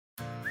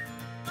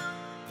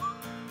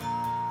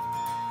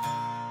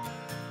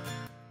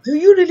Do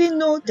you really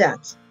know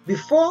that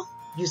before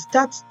you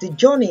start the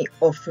journey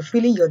of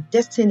fulfilling your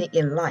destiny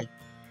in life,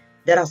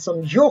 there are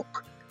some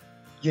yoke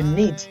you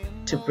need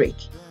to break?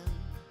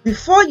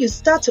 Before you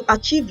start to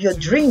achieve your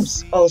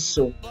dreams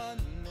also,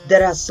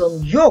 there are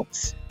some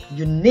yokes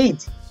you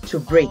need to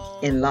break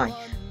in life.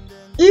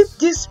 If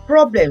these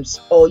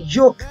problems or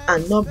yoke are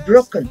not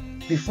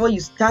broken before you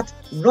start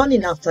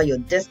running after your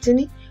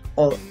destiny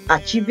or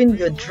achieving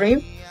your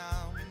dream,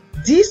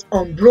 this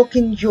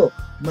unbroken yoke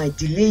might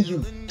delay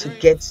you to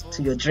get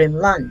to your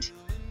dreamland.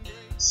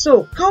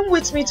 So come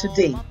with me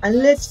today and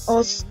let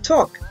us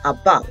talk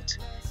about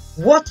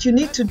what you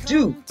need to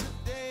do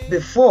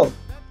before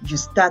you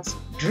start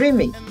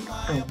dreaming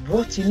and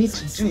what you need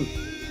to do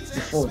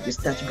before you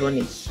start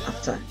running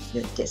after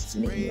your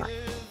destiny in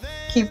life.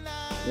 Keep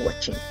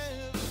watching.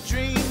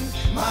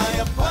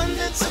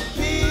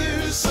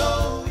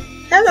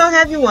 Hello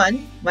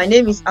everyone, my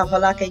name is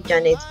Avalake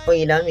Janet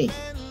Oyinami.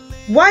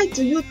 Why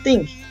do you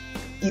think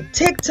it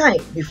takes time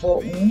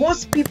before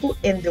most people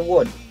in the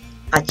world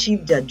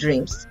achieve their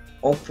dreams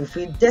or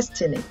fulfill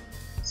destiny?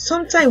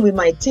 Sometimes we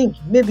might think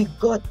maybe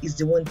God is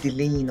the one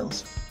delaying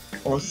us,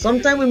 or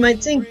sometimes we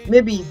might think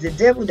maybe it's the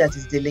devil that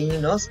is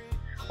delaying us,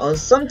 or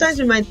sometimes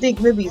we might think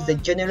maybe it's the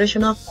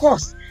generational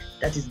curse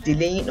that is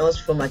delaying us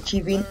from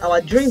achieving our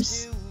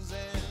dreams.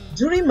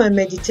 During my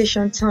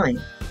meditation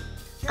time,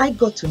 I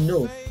got to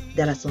know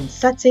there are some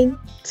certain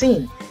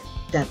things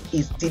that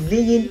is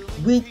delaying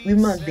we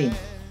human beings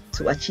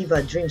to achieve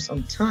our dreams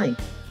on time.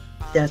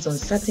 There are some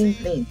certain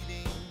things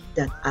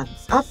that have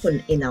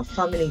happened in our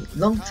family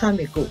long time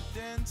ago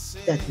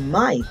that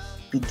might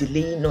be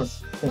delaying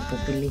us from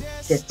fulfilling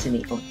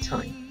destiny on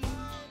time.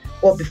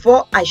 But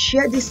before I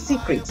share this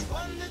secret,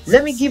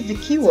 let me give the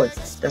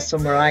keywords that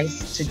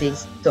summarize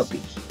today's topic.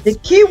 The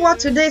keyword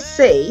today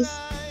says,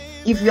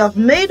 if you have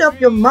made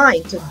up your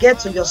mind to get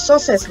to your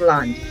success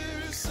land,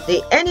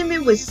 the enemy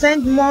will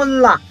send more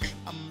lack,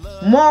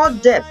 more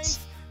debt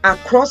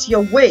across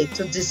your way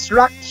to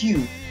distract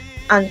you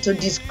and to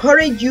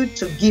discourage you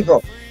to give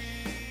up.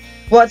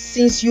 But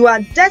since you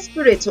are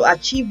desperate to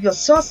achieve your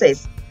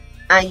success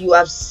and you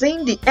have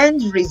seen the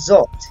end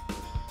result,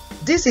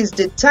 this is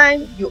the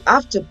time you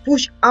have to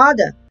push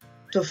harder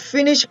to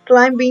finish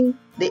climbing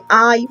the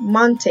high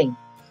mountain,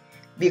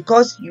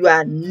 because you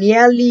are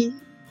nearly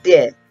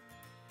there.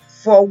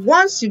 For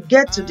once you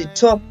get to the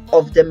top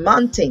of the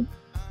mountain,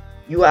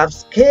 you have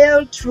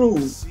scaled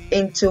through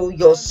into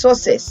your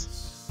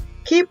success.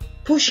 Keep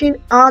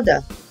pushing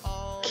harder.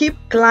 Keep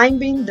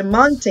climbing the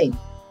mountain.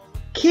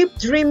 Keep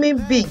dreaming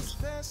big.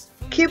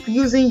 Keep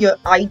using your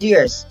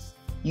ideas.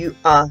 You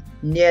are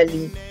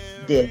nearly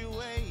there.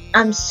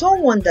 I'm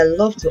someone that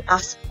loves to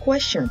ask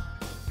questions.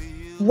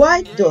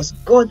 Why does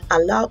God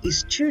allow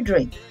His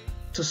children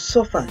to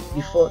suffer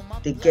before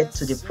they get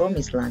to the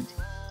promised land?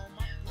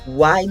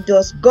 Why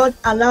does God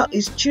allow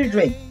His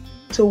children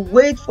to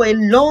wait for a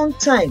long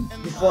time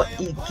before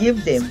He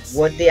gives them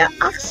what they are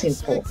asking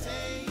for?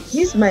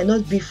 This might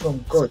not be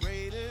from God.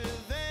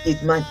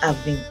 It might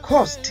have been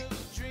caused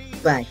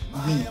by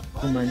we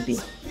human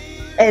beings.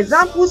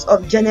 Examples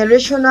of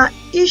generational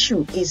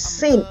issue is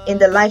seen in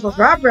the life of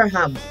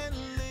Abraham,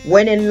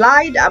 when he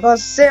lied about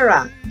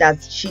Sarah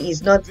that she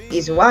is not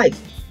his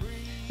wife.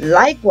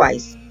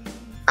 Likewise,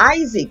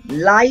 Isaac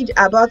lied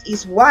about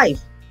his wife.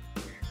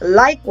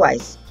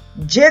 Likewise,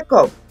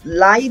 Jacob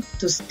lied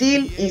to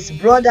steal his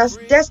brother's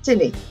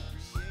destiny.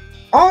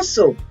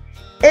 Also,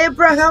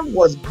 Abraham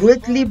was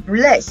greatly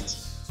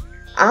blessed.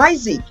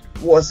 Isaac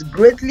was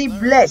greatly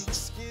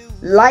blessed.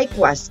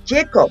 Likewise,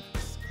 Jacob.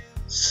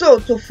 So,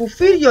 to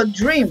fulfill your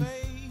dream,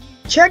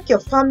 check your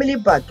family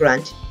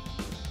background.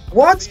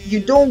 What you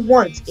don't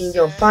want in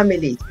your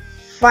family,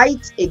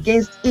 fight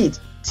against it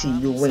till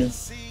you win.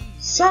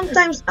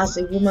 Sometimes as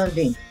a human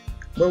being,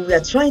 when we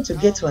are trying to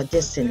get to our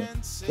destiny,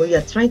 when you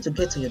are trying to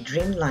get to your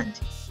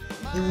dreamland,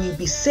 you will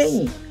be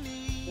saying,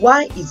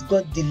 why is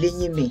God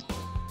delaying me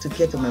to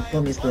get to my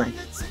promised land?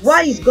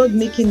 Why is God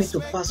making me to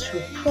pass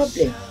through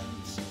problems?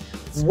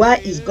 Why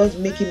is God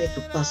making me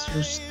to pass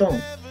through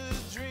storm?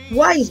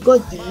 Why is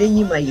God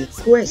delaying my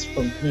request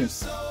from Him?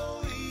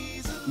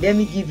 Let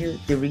me give you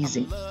the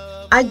reason.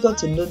 I got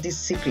to know this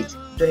secret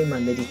during my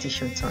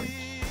meditation time.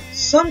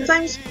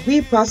 Sometimes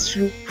we pass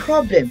through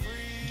problems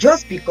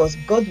just because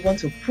God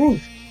wants to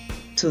prove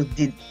to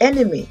the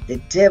enemy, the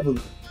devil,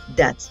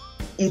 that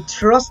He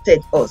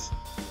trusted us,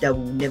 that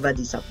we will never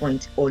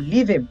disappoint or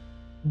leave Him.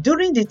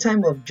 During the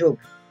time of Job,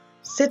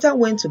 Satan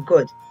went to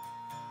God.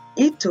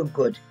 He told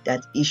God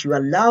that he should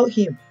allow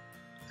him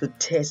to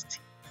test.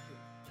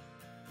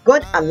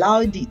 God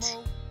allowed it.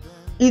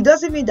 It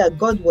doesn't mean that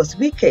God was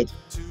wicked,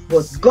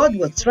 but God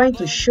was trying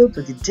to show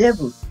to the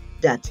devil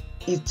that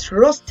he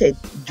trusted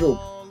Job.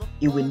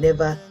 He will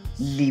never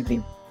leave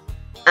him.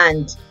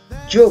 And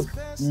Job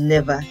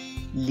never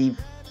leave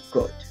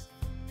God.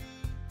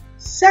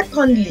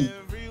 Secondly,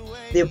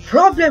 the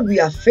problem we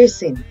are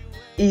facing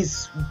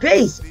is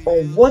based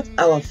on what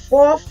our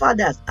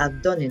forefathers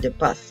have done in the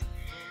past.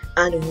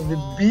 And we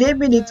will be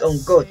blaming it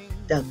on God,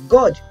 that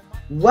God,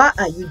 why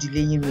are you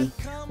delaying me?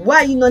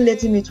 Why are you not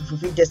letting me to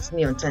fulfill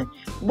destiny on time?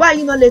 Why are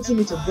you not letting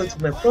me to go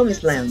to my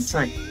promised land on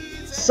time?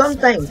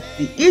 Sometimes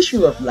the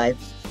issue of life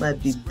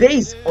might be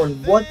based on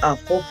what our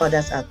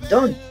forefathers have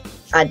done.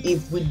 And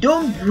if we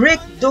don't break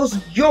those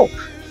yoke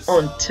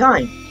on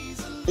time,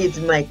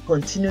 it might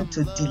continue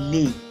to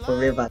delay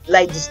forever.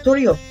 Like the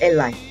story of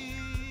Eli.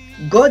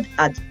 God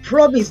had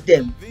promised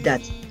them that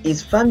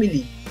his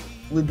family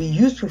will be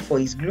useful for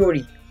his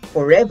glory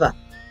forever.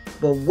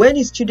 But when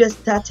his children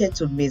started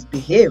to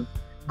misbehave,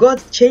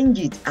 God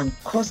changed it and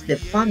caused the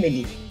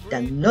family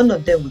that none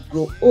of them will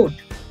grow old.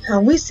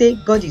 Can we say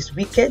God is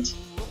wicked?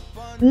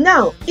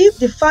 Now, if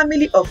the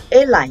family of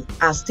Eli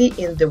are still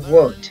in the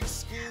world,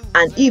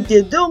 and if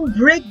they don't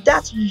break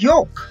that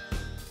yoke,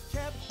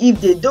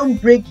 if they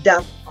don't break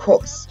that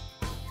curse,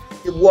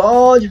 the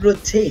world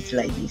rotates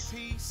like this.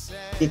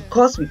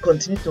 Because we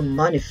continue to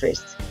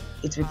manifest,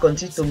 it will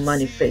continue to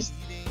manifest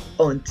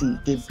until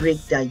they break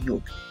that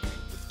yoke.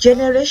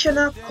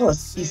 Generational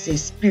curse is a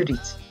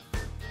spirit.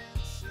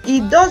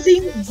 It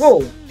doesn't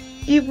go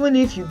even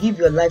if you give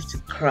your life to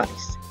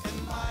Christ.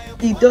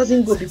 It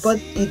doesn't go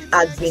because it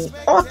has been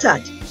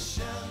uttered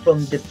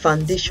from the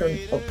foundation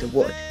of the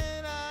world.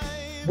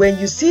 When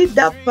you see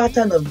that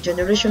pattern of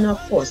generational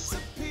curse,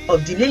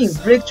 of delay in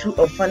breakthrough,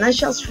 of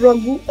financial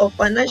struggle, of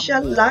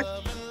financial lack,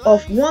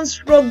 of one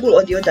struggle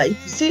or the other,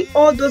 if you see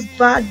all those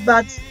bad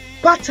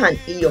pattern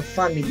in your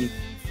family,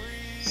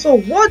 so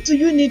what do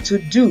you need to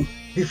do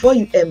before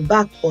you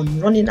embark on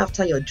running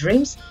after your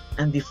dreams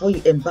and before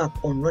you embark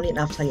on running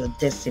after your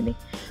destiny?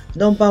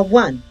 Number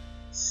one,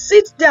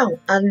 sit down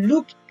and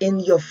look in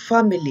your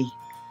family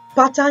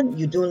pattern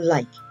you don't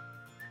like.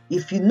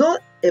 If you know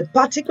a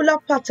particular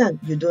pattern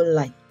you don't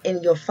like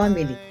in your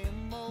family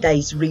that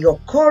is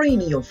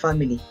reoccurring in your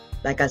family,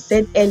 like I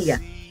said earlier,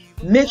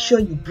 make sure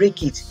you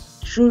break it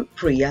through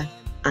prayer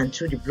and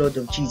through the blood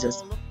of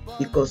Jesus,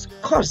 because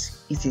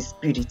curse is a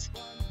spirit.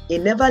 It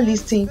never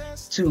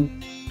listens to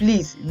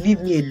please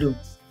leave me alone.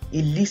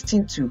 It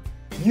listens to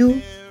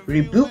you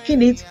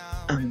rebuking it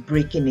and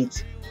breaking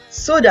it,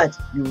 so that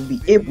you will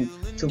be able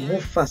to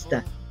move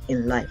faster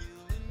in life.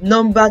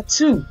 Number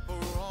two,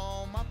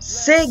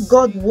 say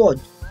God's word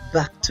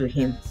back to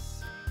him.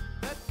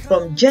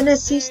 From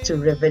Genesis to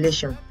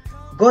Revelation,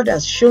 God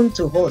has shown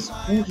to us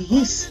who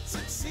he is.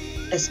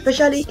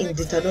 Especially in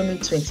Deuteronomy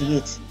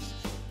 28,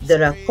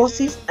 there are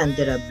curses and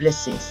there are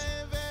blessings.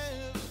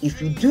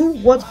 If you do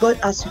what God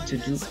asks you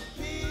to do,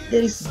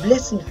 there is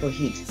blessing for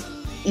it.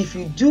 If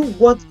you do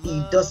what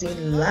he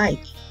doesn't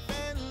like,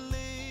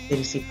 there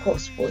is a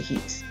curse for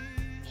it.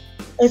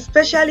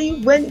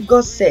 Especially when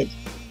God said,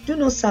 do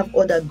not serve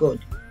other God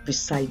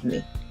beside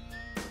me.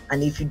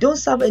 And if you don't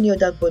serve any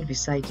other God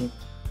beside him,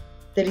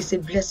 there is a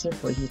blessing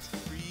for it.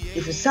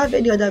 If you serve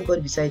any other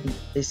God beside him,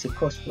 there is a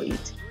curse for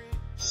it.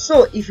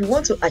 So if you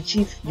want to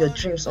achieve your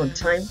dreams on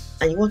time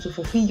and you want to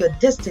fulfill your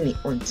destiny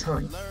on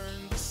time,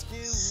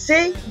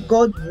 say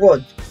God's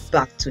word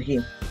back to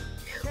him.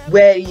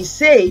 Where he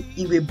say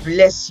he will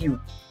bless you,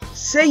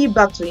 say it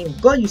back to him.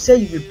 God, you say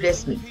you will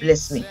bless me,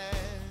 bless me.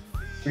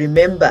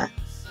 Remember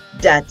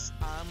that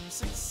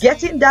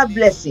getting that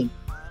blessing,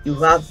 you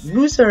have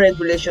rules and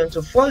regulations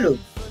to follow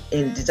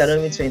in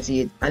Deuteronomy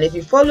 28. And if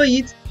you follow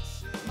it,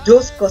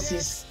 those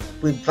curses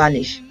will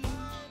vanish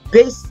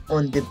based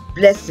on the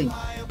blessing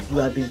you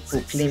have been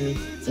proclaiming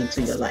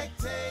into your life.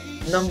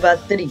 Number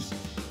three,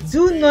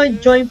 do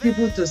not join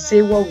people to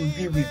say what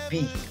will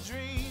be.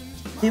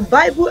 The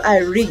Bible I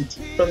read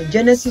from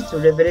Genesis to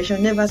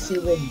Revelation never say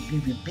what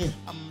will be.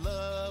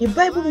 The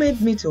Bible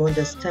made me to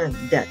understand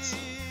that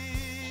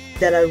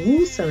there are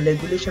rules and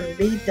regulations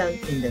laid down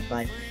in the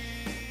Bible.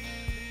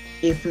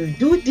 If we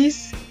do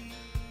this,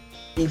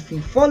 if we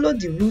follow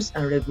the rules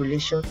and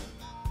regulations,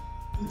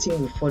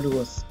 everything will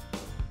follow us.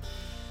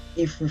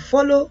 If we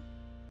follow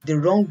the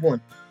wrong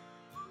one,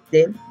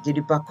 then the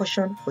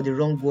repercussion for the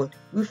wrong word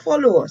will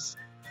follow us.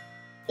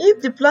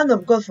 If the plan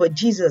of God for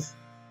Jesus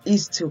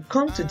is to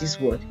come to this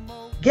world,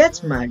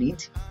 get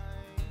married,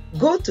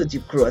 go to the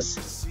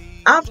cross,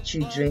 have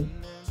children,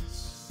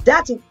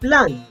 that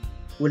plan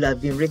will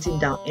have been written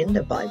down in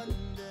the Bible.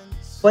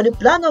 But the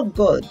plan of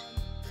God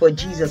for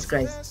Jesus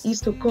Christ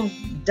is to come,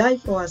 die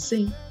for our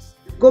sin,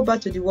 go back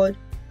to the world,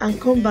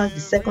 and come back the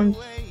second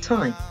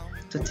time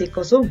to take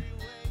us home.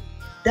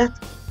 That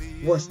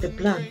was the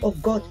plan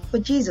of God for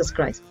Jesus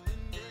Christ.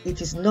 It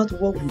is not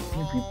what will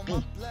be.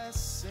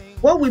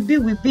 What will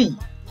be.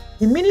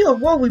 The meaning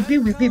of what will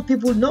be,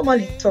 people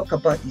normally talk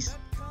about this.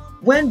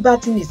 When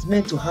bad thing is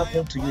meant to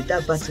happen to you,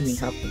 that bad thing will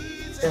happen.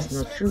 That's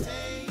not true.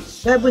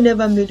 The Bible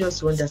never made us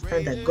to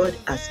understand that God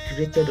has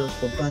created us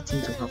for bad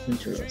things to happen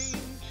to us.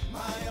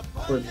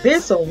 But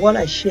based on what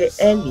I shared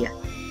earlier,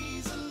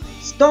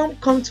 storm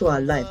come to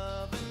our life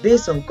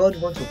based on God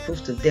want to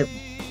prove to the devil,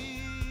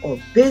 or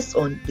based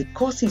on the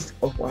curses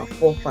of our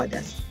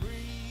forefathers.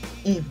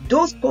 If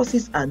those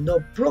curses are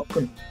not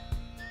broken,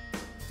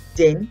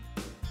 then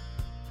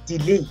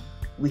delay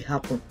will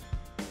happen.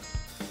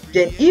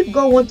 Then if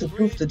God wants to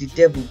prove to the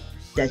devil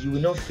that you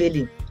will not fail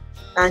him,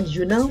 and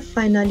you now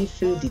finally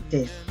fail the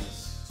test,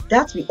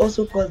 that will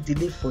also cause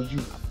delay for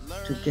you.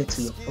 to get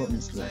to your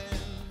promised land.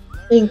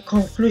 In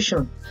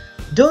conclusion,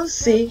 don't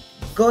say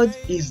God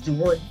is the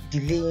one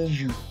delaying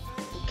you to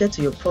get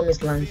to your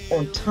promised land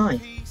on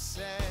time.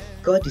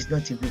 God is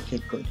not a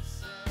wicked God.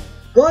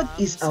 God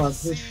is our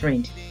good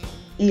friend.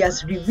 He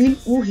has revealed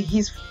who He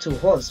is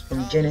to us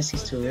from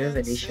Genesis to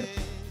Revelation.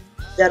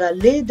 There are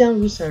laid down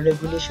rules and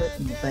regulations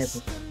in the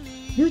Bible.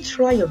 You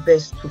try your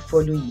best to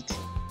follow it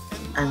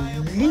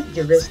and leave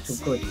the rest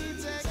to God.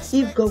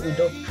 If God will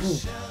not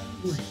prove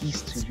who He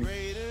is to you.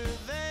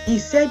 He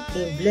said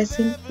in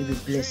blessing, He will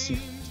bless you.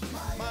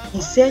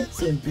 He said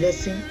in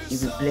blessing, He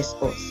will bless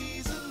us.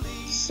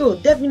 So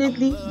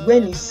definitely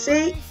when He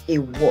say a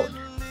word,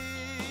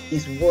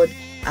 His word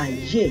are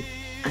yea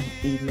and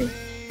amen.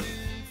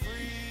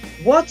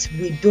 What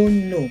we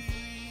don't know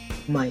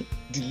might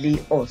delay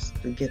us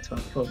to get to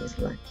our promised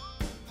land.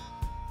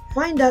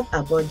 Find out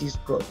about this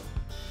God.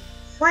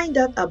 Find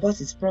out about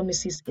His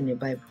promises in the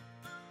Bible.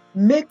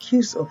 Make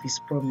use of His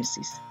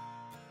promises.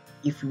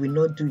 If we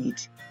will not do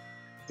it,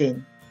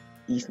 then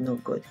He is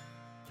not God.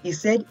 He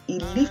said He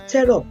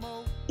lifted up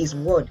His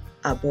word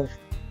above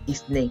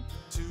His name.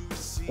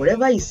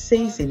 Whatever He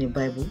says in the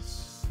Bible,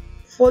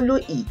 follow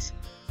it.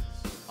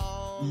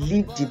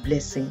 Leave the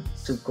blessing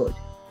to God.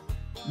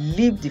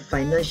 Leave the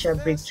financial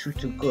breakthrough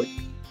to God.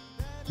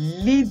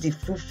 Leave the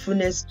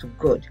fruitfulness to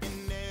God.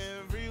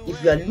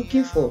 If you are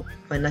looking for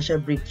financial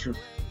breakthrough,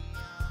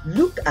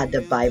 look at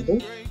the Bible.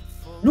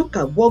 Look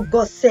at what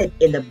God said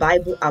in the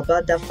Bible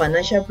about that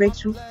financial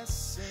breakthrough.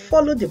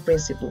 Follow the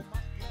principle.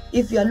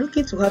 If you are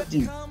looking to have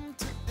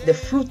the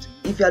fruit,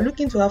 if you are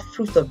looking to have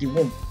fruit of the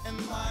womb,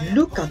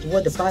 look at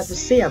what the Bible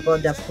says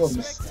about that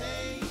promise.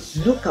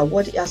 Look at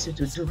what it asks you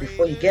to do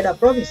before you get a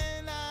promise.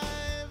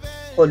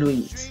 Follow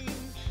it.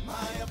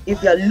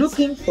 If you are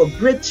looking for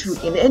breakthrough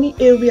in any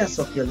areas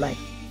of your life,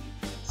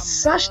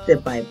 search the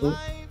Bible.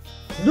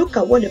 Look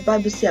at what the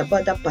Bible says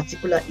about that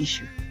particular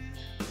issue.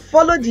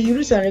 Follow the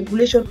rules and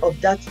regulations of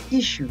that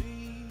issue.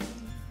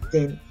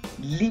 Then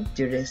leave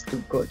the rest to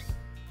God.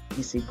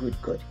 He's a good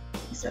God.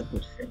 He's a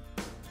good friend.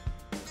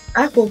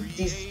 I hope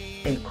this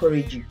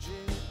encourages you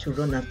to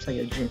run after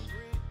your dream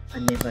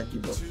and never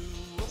give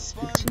up.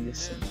 Speak to you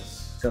soon.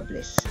 God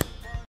bless.